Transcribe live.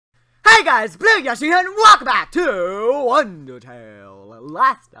Hey guys, BlueYoshi here, and welcome back to Undertale.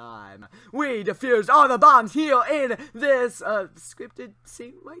 Last time, we defused all the bombs here in this, scripted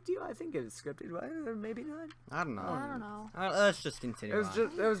scene. Wait, I think it was scripted, right? Or maybe not? I don't know. I don't know. Let's just continue.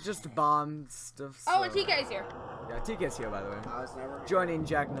 It was just bomb stuff. So. Oh, and TK's here. Yeah, TK's here, by the way. I was never Joining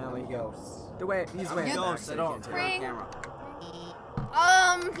Jack now, he goes. The way he's wearing ghost, I don't turn Ring. the camera.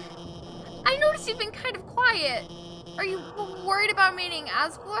 I noticed you've been kind of quiet. Are you worried about meeting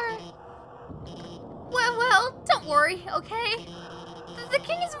Asgore? Well, don't worry, okay? The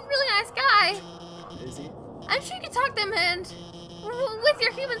king is a really nice guy. Is he? I'm sure you can talk to him, and with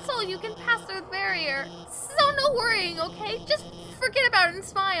your human soul, you can pass through the barrier. So no worrying, okay? Just forget about it and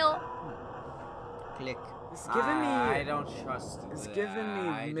smile. Click. It's giving me. I don't trust. It's giving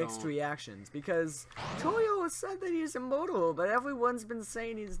me mixed reactions because Toyo said that he's immortal, but everyone's been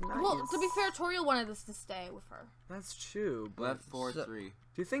saying he's not. Well, to be fair, Toriel wanted us to stay with her. That's true. But Left 4-3. do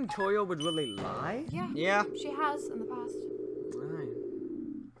you think Toyo would really lie? Yeah. Yeah. She has in the past. Right.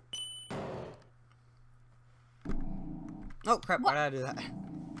 Oh crap! Why did I do that?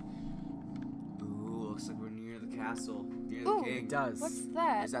 Ooh, looks like we're near the castle, near Ooh. the king. It does. What's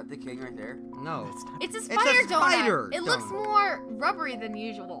that? Is that the king right there? No. It's a It's spider a spider donut. It looks donut. more rubbery than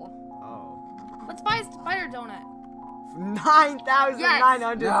usual. Oh. Let's buy a spider donut.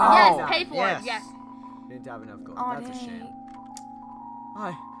 9,900. No. Yes, pay for Yes. it. Yes. Didn't have enough gold. Oh, That's a dang. shame.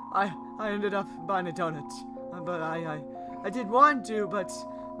 I ended up buying a donut, but I did want to, but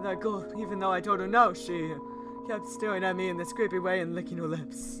that girl, even though I told her no, she kept staring at me in this creepy way and licking her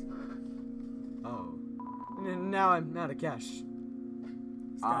lips. Oh. And now I'm out of cash.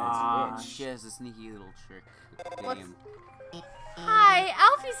 This guy's rich. She has a sneaky little trick. What's- Game. Hi,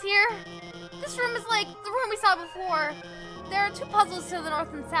 Alfie's here. This room is like the room we saw before. There are two puzzles to the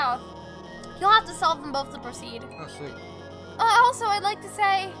north and south. You'll have to solve them both to proceed. Oh sweet. Also, I'd like to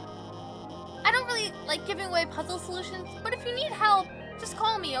say, I don't really like giving away puzzle solutions, but if you need help, just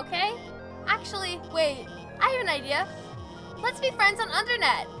call me, okay? Actually, wait, I have an idea. Let's be friends on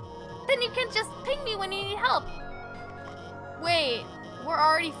Undernet. Then you can just ping me when you need help. Wait, we're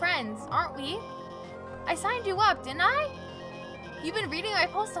already friends, aren't we? I signed you up, didn't I? You've been reading my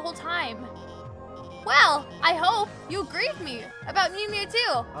posts the whole time. Well, I hope you agree with me about Mew Mew 2.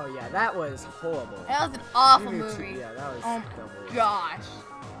 Oh yeah, that was horrible. That was an awful Mew Mew 2, movie. Yeah, that was. Oh the worst. Gosh.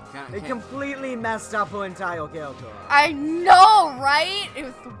 They completely messed up her entire character. I know, right? It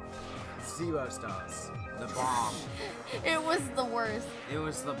was 0 stars. The bomb. it was the worst. It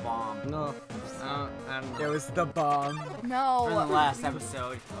was the bomb. No. I don't know. It was the bomb. No. From the last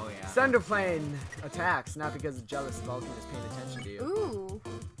episode. Oh yeah. Thunderplane attacks, not because a jealous Vulcan is paying attention to you. Ooh.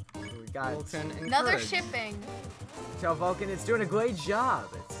 We got Vulcan Another encouraged. shipping. Tell Vulcan it's doing a great job.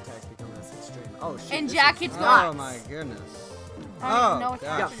 Its attacks become less extreme. Oh shit. And this Jack is gets nuts. got. Oh my goodness. I don't even know Oh what's You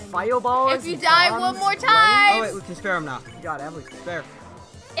gosh. got happening. fireballs. If you and die bombs, one more flames. time- Oh wait, we can spare him now. You got everything. Spare.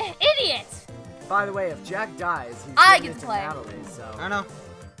 Idiot. By the way, if Jack dies, he's I giving get it to to play. Natalie, so I know.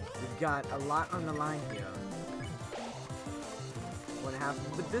 we've got a lot on the line here.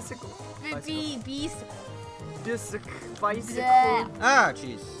 1.5 the bicycle. Beast. Bicycle. Ah,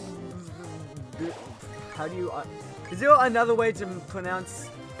 jeez. How do you? Is there another way to pronounce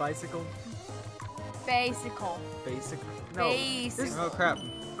bicycle? Basical. Basic. No. Basic. This- Oh crap.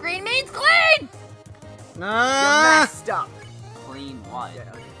 Green means clean. You're Nah. messed up. Clean what? Yeah,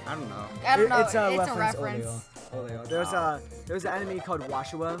 okay. I don't know. I don't know. It's a It's a reference. reference. Oleo. There's an enemy called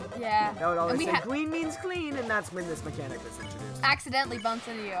Washawa. Yeah. That would And always we say ha- green means clean, and that's when this mechanic was introduced. accidentally bumps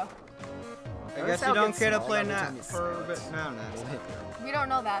into you. I Notice guess how you it don't gets care to small play every that time you for a say bit it. now, Natalie. We don't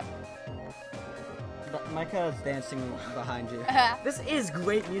know that. Micah is dancing behind you. This is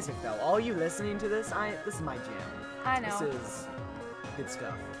great music, though. All you listening to this, this is my jam. I know. This is good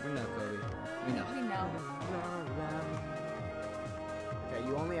stuff. We know, Cody. We know. We know. Okay,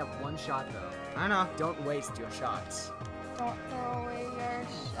 you only have one shot, though. I know. Don't waste your shots. Don't throw away your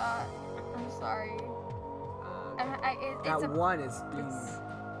shot. I'm sorry. It's That a. one is being.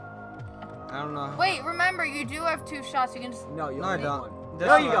 I don't know. Wait, remember, you do have 2 shots. You can just No, you No, I only don't. have one. That's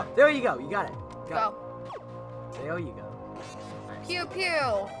There you not- go. There you go. You got it. go. There you go. Nice. Pew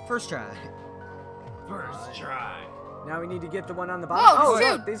pew. First try. First try. Now we need to get the one on the bottom. Whoa, oh,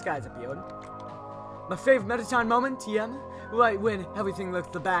 shoot. look, these guys appeared. My favorite Metaton moment, TM. Right when everything looks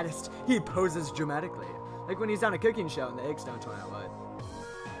the baddest, he poses dramatically. Like when he's on a cooking show and the eggs don't turn out right.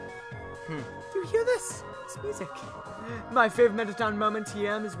 Do you hear this? It's music. My favorite Metaton moment,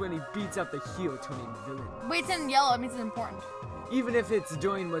 TM, is when he beats up the heel-turning villain. Wait, it's in yellow. It means it's important. Even if it's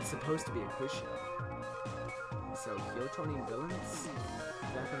doing what's supposed to be a quiz show. So, heel-turning villains? Is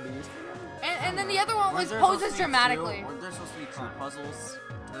that going to be useful? And then the other one was poses dramatically. Weren't there supposed to be 2 puzzles?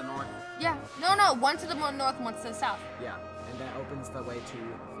 to the north. Yeah. No. One to the north, one to the south. Yeah, and that opens the way to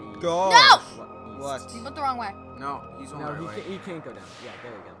the Go. No! What? east. You went the wrong way. No, he's on No, the right way. he can't go down. Yeah,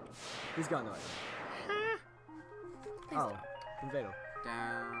 there we go. He's going the way. Oh, Invader.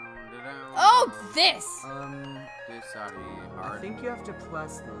 Down. Oh, this. This ought to be I hard. think you have to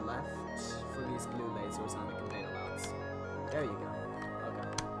press left for these blue lasers on the conveyor belts. There you go. Okay.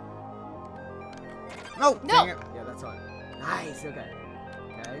 No. No. Dang it. Yeah, that's on. Nice. Okay.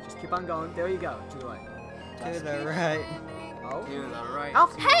 Okay, just keep on going. There you go. To the right. To the right. Oh. To the right. Oh.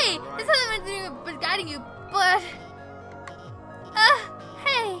 to Hey, the right. this hasn't been doing but guiding you, but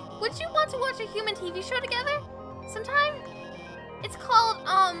hey, would you want to watch a human TV show together sometime? It's called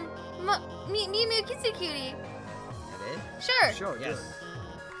Mew Mew Kissy Cutie. That is? Sure. Sure. Yes.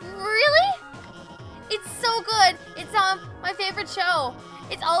 Really? It's so good. It's my favorite show.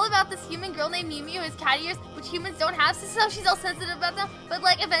 It's all about this human girl named Mew Mew who has cat ears, which humans don't have, so she's all sensitive about them. But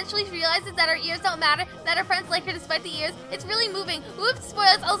like eventually she realizes that her ears don't matter, that her friends like her despite the ears. It's really moving. Oops,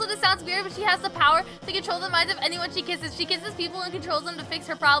 spoilers. Also, this sounds weird, but she has the power to control the minds of anyone she kisses. She kisses people and controls them to fix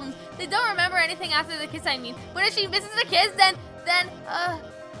her problems. They don't remember anything after the kiss, I mean. But if she misses a kiss,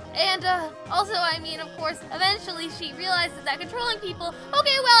 also, I mean, of course, eventually she realizes that controlling people.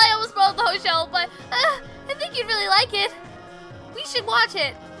 Okay, well, I almost spoiled the whole show, but I think you'd really like it. We should watch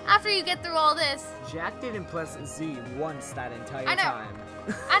it after you get through all this. Jack didn't press Z once that entire I know. time.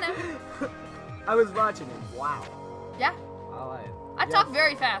 I know. I was watching him. Wow. Yeah, Alright. I talk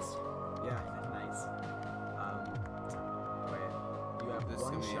very fast. Yeah, nice. Wait. You have This is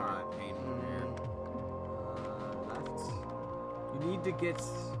one gonna be a shot. real pain in the rear. Left. You need to get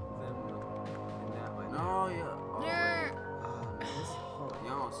them in that way. No, yeah. Oh, wait. This hole.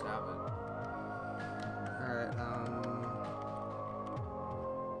 You almost have it. Alright,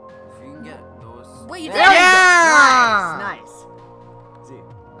 If you can get those. Wait, you There did you it? go. Yeah! Nice. Z.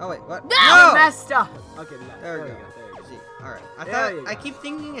 Oh, wait, what? No! You messed up. Okay, left. There we go. There you go. See, alright. I There thought you I go. keep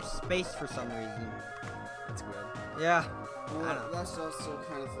thinking it's space for some reason. That's good. Yeah. Well, that's also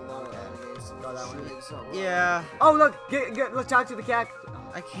kind of a lot of animes. Got that one. Yeah. Oh, look. Let's talk to the cat.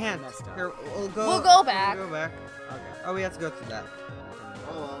 I can't. Messed up. Here, we'll go. We'll go back. We'll go back. Okay. Oh, we have to go through that.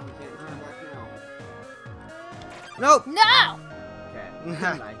 Oh, well, we can't turn back now. Nope. No!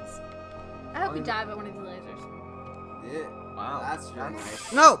 Okay. Nice. I hope you die by one of these lasers. Yeah. Wow. That's really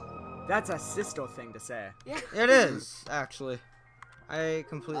nice. Nope. That's a sister thing to say. It is, actually. I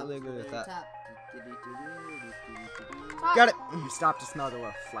completely agree with that. Got it. You stop to smell the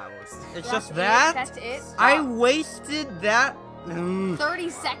little flowers. It's That's just it? that. That's it? I wasted that. 30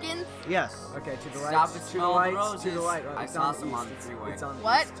 seconds? Yes. Okay, to the right. Stop and To the smell the right. To roses. the right. I It's saw on the some east. on the freeway. It's on the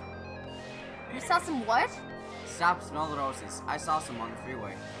What? east. You saw some what? Stop, smell the roses. I saw some on the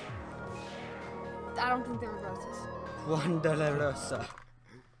freeway. I don't think they were roses. Juan de la Rosa.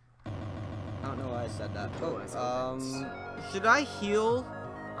 I don't know why I said that. Oh, I saw Should I heal?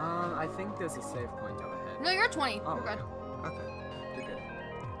 I think there's a save point over ahead. No, you're 20. Oh, You're good. Okay. You're good.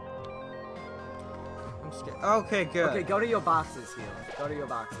 I'm scared. Okay, good. Okay, go to your boxes here. Go to your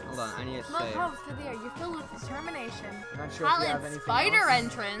boxes. Hold on, I need to Look save. how through there. You're filled with determination. I'm not sure if you have Talent, anything spider else.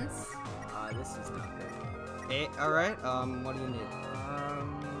 entrance. This is not good. Alright, what do you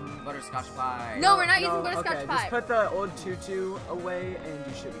need? Butterscotch pie. No, we're not using no, butterscotch okay, pie. just put the old tutu away and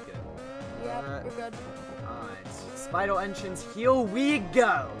you should be good. Yep, Alright. we're good. Alright, spider entrance, here we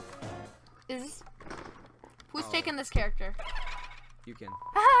go! Is who's taking this character? You can.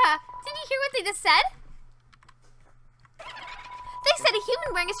 Haha! Did you hear what they just said? They said a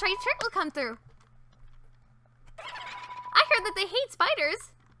human wearing a striped shirt will come through. I heard that they hate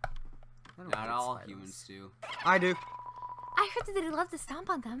spiders. I don't Not hate all spiders. humans do. I do. I heard that they love to stomp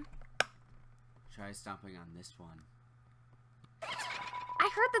on them. Try stomping on this one. I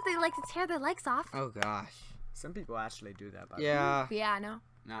heard that they like to tear their legs off. Oh gosh. Some people actually do that, by the way. Yeah, Yeah, I know.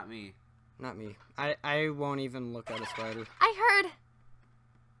 Not me. not me. I won't even look at a spider. I heard.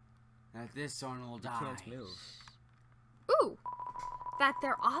 That this one will die. Can't move. Ooh, that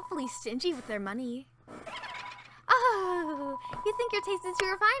they're awfully stingy with their money. Oh, you think your taste is too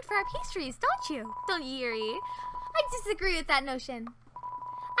refined for our pastries, don't you? Don't you, Yuri? I disagree with that notion.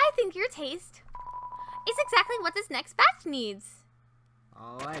 I think your taste is exactly what this next batch needs.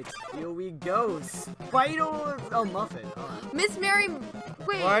 Alright, here we go. Spider. Oh, Muffet. Alright. Miss Mary,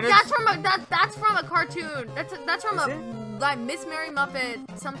 wait, Why does- that's from a cartoon. That's from Is a it? like Miss Mary Muffet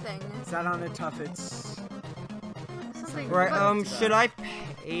something. Is that on a Tuffets? Something. Right, but- should I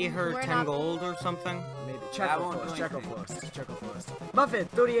pay her We're 10 not- gold or something? Maybe. That Check won't first. do Check anything. first. Check first. Muffet,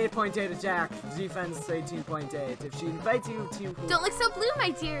 38.8 attack. Defense, 18.8. If she invites you to. Don't look so blue,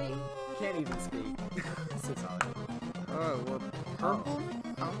 my dearie. Can't even speak. So sorry. Oh, we're purple?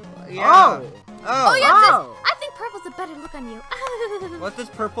 Oh, Yeah. Oh, yeah, Oh. I think purple's a better look on you. What does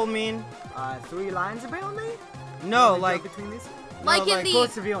purple mean? 3 lines apparently? No, Wanna like. jump between these? Like no, in the...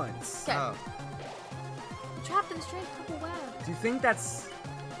 Perseverance. Okay. Oh. Trapped in a strange purple web. Do you think that's...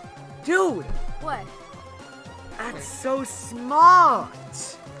 Dude! What? That's so smart!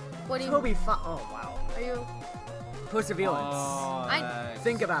 What do you... Toby oh, wow. Are you... Perseverance. I-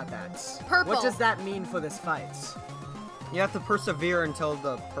 Think about that. Purple. What does that mean for this fight? You have to persevere until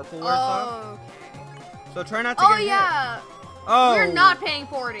the purple wears off. Oh, So try not to oh get hit. yeah. Oh. We're not paying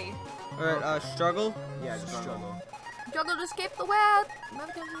 40. Alright, struggle. Yeah, just struggle. Juggle to escape the web.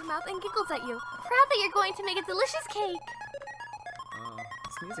 Mother comes in her mouth and giggles at you. Proud that you're going to make a delicious cake.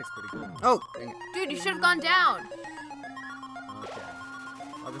 This music's pretty cool. Oh. Dude, you should have gone down. Okay.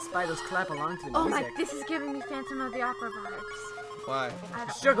 Oh, the spiders clap along to the Oh music. my, this is giving me Phantom of the Opera vibes. Why? I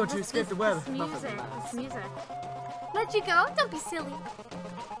don't- Struggle to this- escape the this- web. This music, Muffet. this music. Let you go, don't be silly.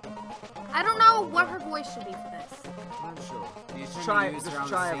 I don't know what her voice should be for this. I'm not sure. You should Try, use just around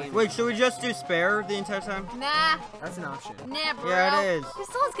try the same. everything. Wait, should we just do spare the entire time? Nah, That's an option. nah, bro. Yeah, it is. Your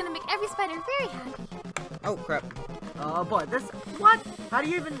soul is gonna make every spider very happy. Oh crap. Oh boy, this... What? How do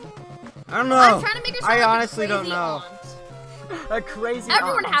you even... I don't know. I'm trying to make her sound I like a honestly don't crazy know. aunt. A crazy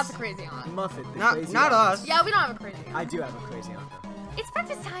Everyone aunt. has a crazy aunt. Muffet, the Not crazy not aunt. us. Yeah, we don't have a crazy aunt. I do have a crazy aunt though. It's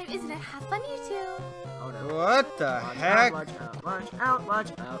breakfast time, isn't it? Have fun, you two. Oh no. What the Watch heck? out, watch out,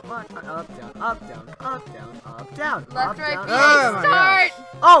 watch out, watch out, up, down, up, down, up, down, up, down, Left, up, right, down, B, Oh my start.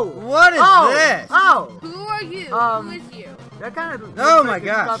 Oh! What is Oh! this? Oh! Who are you? Um, Who is you? That kind of Oh looks my like a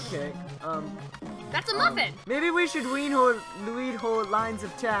gosh. cupcake. That's a muffin. Maybe we should read her lines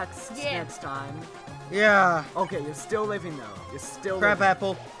of text Yeah. next time. Yeah. Okay, you're still living though. You're still Crab living.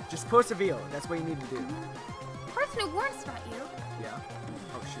 apple. Just persevere. That's what you need to do. Person who warns about you. Yeah.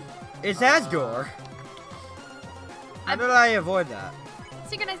 Oh shoot. It's Asgore. How did I avoid that?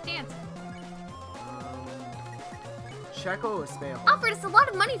 Synchronized dance. Checo or spare? Offered us a lot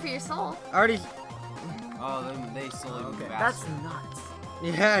of money for your soul. I already. Oh, they slowly move Okay, faster. that's nuts.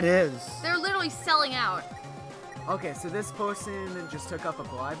 Yeah, it is. They're literally selling out. Okay, so this person just took up a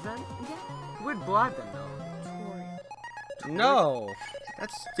bribe then? Yeah. Who would bribe them though? No.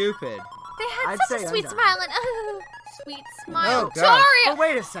 That's stupid. They had I'd such say a sweet Undyne. smile and sweet smile. Oh, gosh. Oh,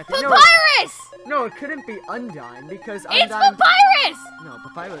 wait a second. No, Papyrus! no, it couldn't be Undyne because It's Undyne. Papyrus! No,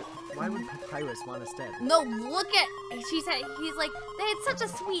 Papyrus. Why would Papyrus want us dead? No, look at. She said he's like they had such a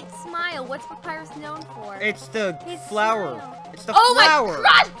sweet smile. What's Papyrus known for? It's the His flower. smile. It's the Oh flower.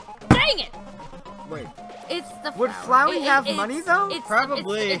 my god! Dang it! Wait. It's the flower. Would Flowey have it's- money, though? It's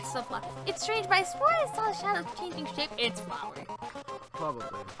Probably. It's the flower. It's strange, but I swear I saw the shadow changing shape. It's Flowey. Probably.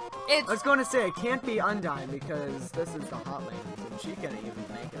 It's. I was going to say it can't be Undyne because this is the Hotlands and she can't even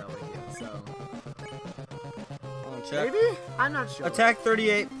make it over here. So Check. maybe I'm not sure. Attack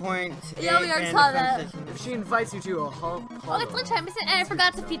 38.8. Yeah, we already and saw defense that. If she invites you to a Oh, it's lunchtime, isn't it? And I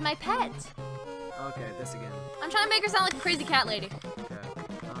forgot to feed my pet. Okay, this again. I'm trying to make her sound like a crazy cat lady. Okay.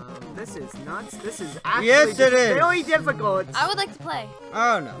 This is nuts. This is actually Yes, it is. very difficult. I would like to play.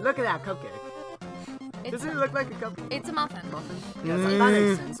 Oh no. Look at that cupcake. It's, Doesn't it look like a cupcake? it's a muffin. Muffin? Yes, that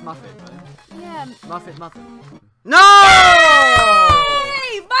makes sense. Muffin, right? Yeah. Muffin. No!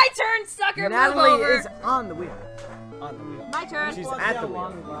 Hey, my turn, sucker. Move Natalie over. is on the wheel. On the wheel. My turn. She's at the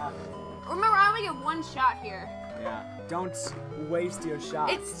wheel. Remember, I only get one shot here. Yeah. Don't waste your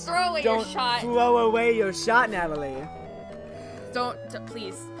shot. It's throw away Don't your shot. throw away your shot, Natalie.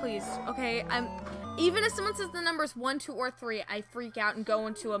 Please. Okay, even if someone says the numbers 1, 2, or 3, I freak out and go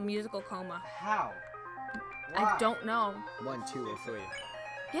into a musical coma. How? I don't know. 1, 2, or 3.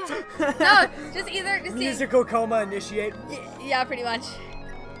 Yeah. No, just either. Musical coma initiate. Yeah, pretty much.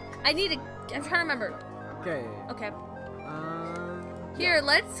 I'm trying to remember. Okay. Okay. Here,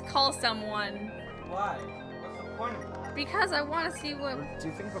 let's call someone. Why? What's the point of that? Because I want to see what. Do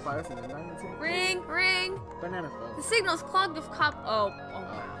you think Papyrus and Undyne would say? Ring. Banana The phone. signal's clogged with Oh,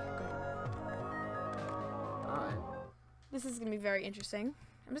 wow. Alright. This is gonna be very interesting.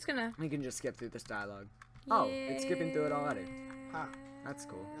 I'm just gonna. We can just skip through this dialogue. Oh, it's skipping through it already. Huh. That's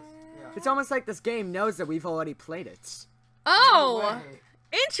cool. Yeah. It's almost like this game knows that we've already played it. Oh,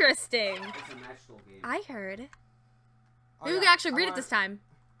 interesting. It's an actual game. I heard. Oh, Maybe we yeah. can actually read it this time.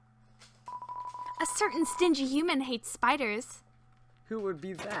 A certain stingy human hates spiders. Who would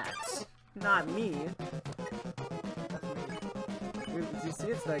be that? Not me. Do you see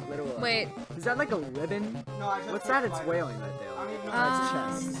it's like little... Wait. Is that like a ribbon? No, I just What's said that it's spider. wailing right there? I don't even know Oh,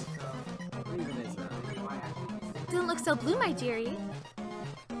 it's Um, chest. What even is that? Don't look so blue, my dearie.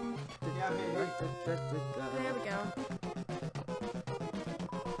 Yeah, maybe. There we go.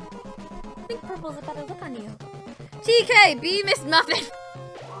 I think purple's a better look on you. TK, be Miss Muffet.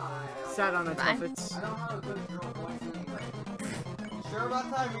 Why? Sat on a Fine. tuffet. I don't have a good girl voice anyway. You sure about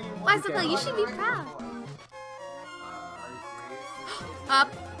that? I mean, Bicycle, you should be proud. Are you serious?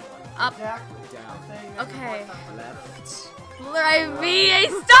 Up. Up. Exactly. Down. I'm saying that Okay. Left. Right, V, a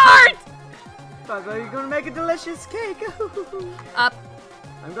start! Bubba, you're gonna make a delicious cake. Up.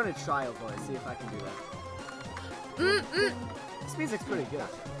 I'm gonna try it, boys. See if I can do that. This music's pretty good.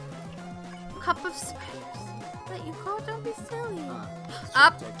 Cup of spiders. Let you go, don't be silly.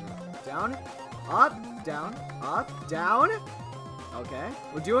 Up. Down. Up. Down. Up. Down. Okay.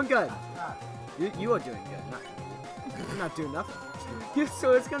 We're doing good. You are doing good. Not, you're not doing nothing.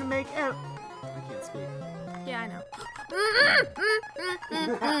 So it's gonna make I can't speak. Yeah, I know.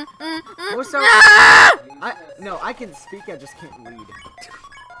 Also, no, I can speak, I just can't read.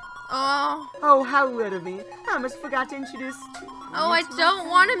 Oh. Oh, how rude of me. I almost forgot to introduce. Oh, I don't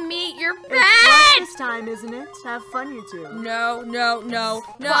want to meet your It's pet! breakfast time, isn't it? Have fun, you two. No, no, no,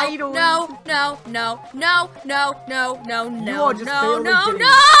 no, Vital. no, no, no, no, no, no, no, You no, are just no, barely no, getting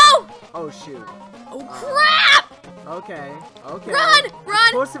no! Oh, shoot. Oh, crap! Okay, okay. Run,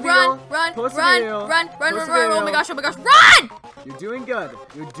 run, Persevere. run, run, Persevere. run, run, run, run, Persevere. run, oh my gosh, run! You're doing good.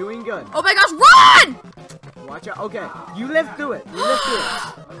 You're doing good. Oh my gosh, run! Watch out. Okay, you lived through it. You lived through it.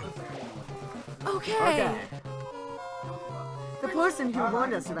 Okay. Okay. The person who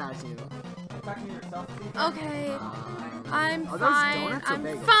warned us about you. Okay. I'm Are those fine. donuts or I'm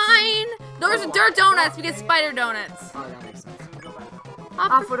bagels? fine. Those are dirt donuts because spider donuts. Oh, that makes sense.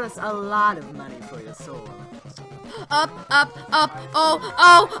 Up, Offered us a lot of money for your soul. up, up, up. Oh,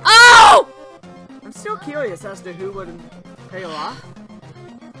 oh, oh! I'm still curious as to who would pay her off.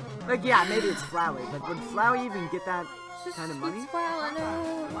 Like, yeah, maybe it's Flowey, but would Flowey even get that kind of money?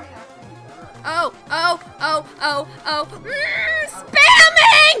 Oh, oh, oh, oh, oh.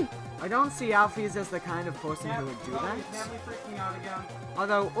 Spamming! I don't see Alfie's as the kind of person who would do that.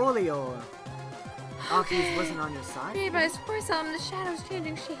 Although Olio, Alfie's wasn't on your side. Hey, but I swear something, the shadow's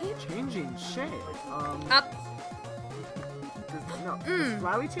changing shape. Changing shape. Up. Does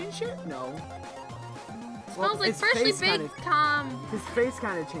Flowey change shape? No. Smells like his freshly face baked His face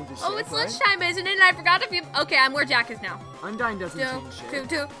kind of changes shape. Oh, it's right? lunchtime, isn't it? And I forgot to be. Okay, I'm where Jack is now. Undyne doesn't change shape.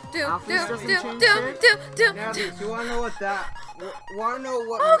 Alphys doesn't change shape? Natalie, do you want to know what that? Want to know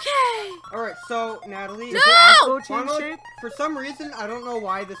what? Okay. All right, so Natalie. No! Afro change Wanna know- shape? For some reason, I don't know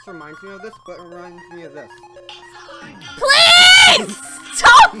why this reminds me of this, but it reminds me of this. Please!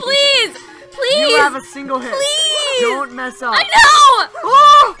 Stop, please! Please! You have a single hit. Please! Don't mess up. I know!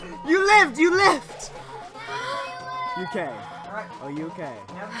 Oh! You lived! You lived! You okay? Are you okay?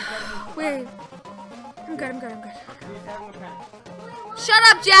 Wait. I'm good. Shut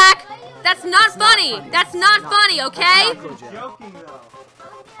up, Jack! That's not funny! That's not funny, okay? That's not cool, Jack. Joking though.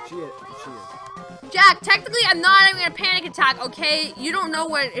 She is. Jack, technically I'm not having a panic attack, okay? You don't know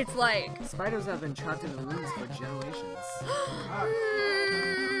what it's like. Spiders have been trapped in the rooms for generations.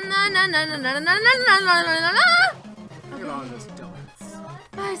 Na. Look at all those donuts.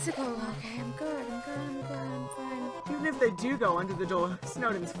 Bicycle, okay, I'm good, I'm fine. Even if they do go under the door,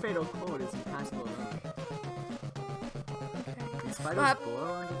 Snowden's fatal code is impassable. Can spiders Wap.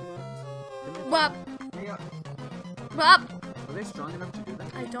 blow under the rooms? Wop. Wop. Are they strong enough to do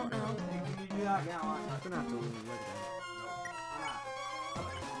that? I don't know. Can you do that now? I'm gonna have to look at that.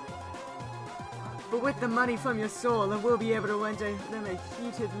 But with the money from your soul, we'll be able to rent them a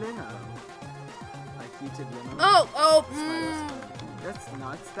heated limo. A heated limo? Oh, That's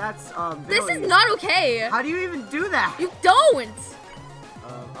nuts. That's, This very- is not okay. How do you even do that? You don't.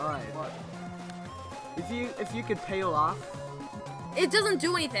 Alright. If you could pay her off. It doesn't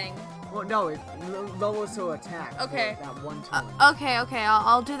do anything. Well, no, it lowers her attack. for Okay. that one time. Okay,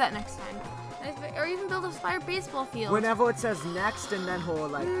 I'll do that next time. Or even build a spider baseball field. Whenever it says next and then her,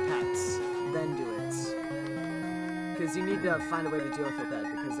 like, pets, then do it. Because you need to find a way to deal with that,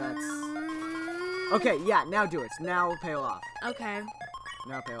 because that's... Okay, yeah, now do it. Now pay her off. Okay.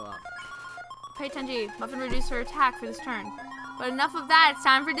 Now pay her off. Pay 10G. Muffin reduced her attack for this turn. But enough of that. It's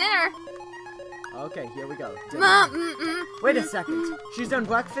time for dinner. Okay, here we go. Dinner. Wait a second. She's done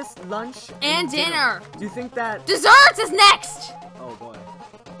breakfast, lunch, And dinner. Do you think that... Desserts is next. Oh, boy.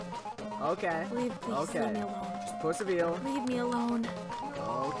 Okay. Please Okay. leave me alone. Just persevere. Leave me alone.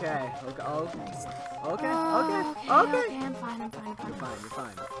 Okay. Okay. Okay, I'm fine. You're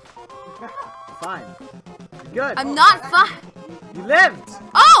fine. You're fine. You're good. I'm not fine. You lived!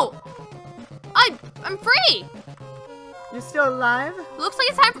 Oh! I'm free! You're still alive? Looks like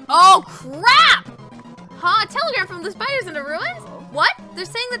it's time for— Oh, crap! Huh? A telegram from the spiders in the ruins? What? They're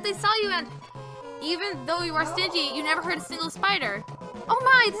saying that they saw you and even though you are stingy, you never hurt a single spider. Oh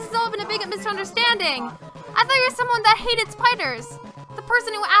my, this has all been a big misunderstanding. I thought you were someone that hated spiders. The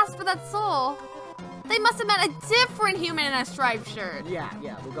person who asked for that soul. They must have meant a different human in a striped shirt. Yeah,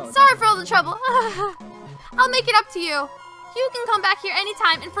 we'll go with Sorry for all the trouble. I'll make it up to you. You can come back here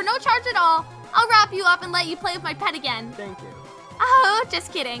anytime, and for no charge at all, I'll wrap you up and let you play with my pet again. Thank you. Oh,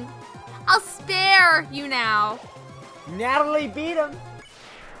 just kidding. I'll spare you now. Natalie beat him.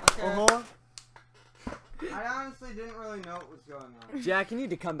 Okay. Uh-huh. I honestly didn't really know what was going on. Jack, you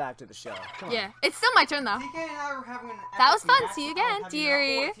need to come back to the show. Come on. Yeah, it's still my turn though. TK and I were having an That was epic fun. match. See you Oh, again, have you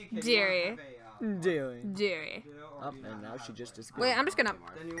dearie. not? Or TK, do you wanna Dearie. have a, Doing. Dearie. you know, or Up, do you and not now have she one? just escaped. Wait, I'm just gonna.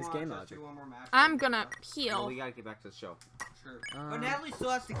 Then you It's wanna game just logic. do one more match? I'm gonna Well, heal. we gotta get back to the show. Sure. But Natalie still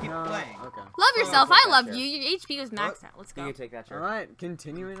has to keep playing. Okay. Love yourself. take I that love chair. you. Your HP was maxed out. Let's You go. can take that chair. Alright,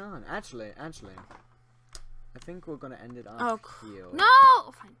 continuing on. Actually, I think we're gonna end it off Oh, here.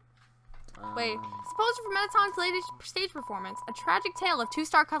 no. Fine. Um, Wait. Supposed for Metaton's latest stage performance, a tragic tale of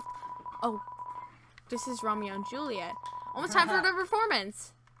two-star cuff. Oh, this is Romeo and Juliet. Almost time for the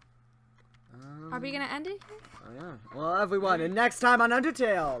performance. Are we gonna end it here? Oh yeah. Well, everyone, and next time on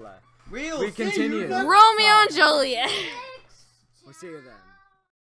Undertale, We'll we see you continue. next Romeo and Juliet. We'll see you then.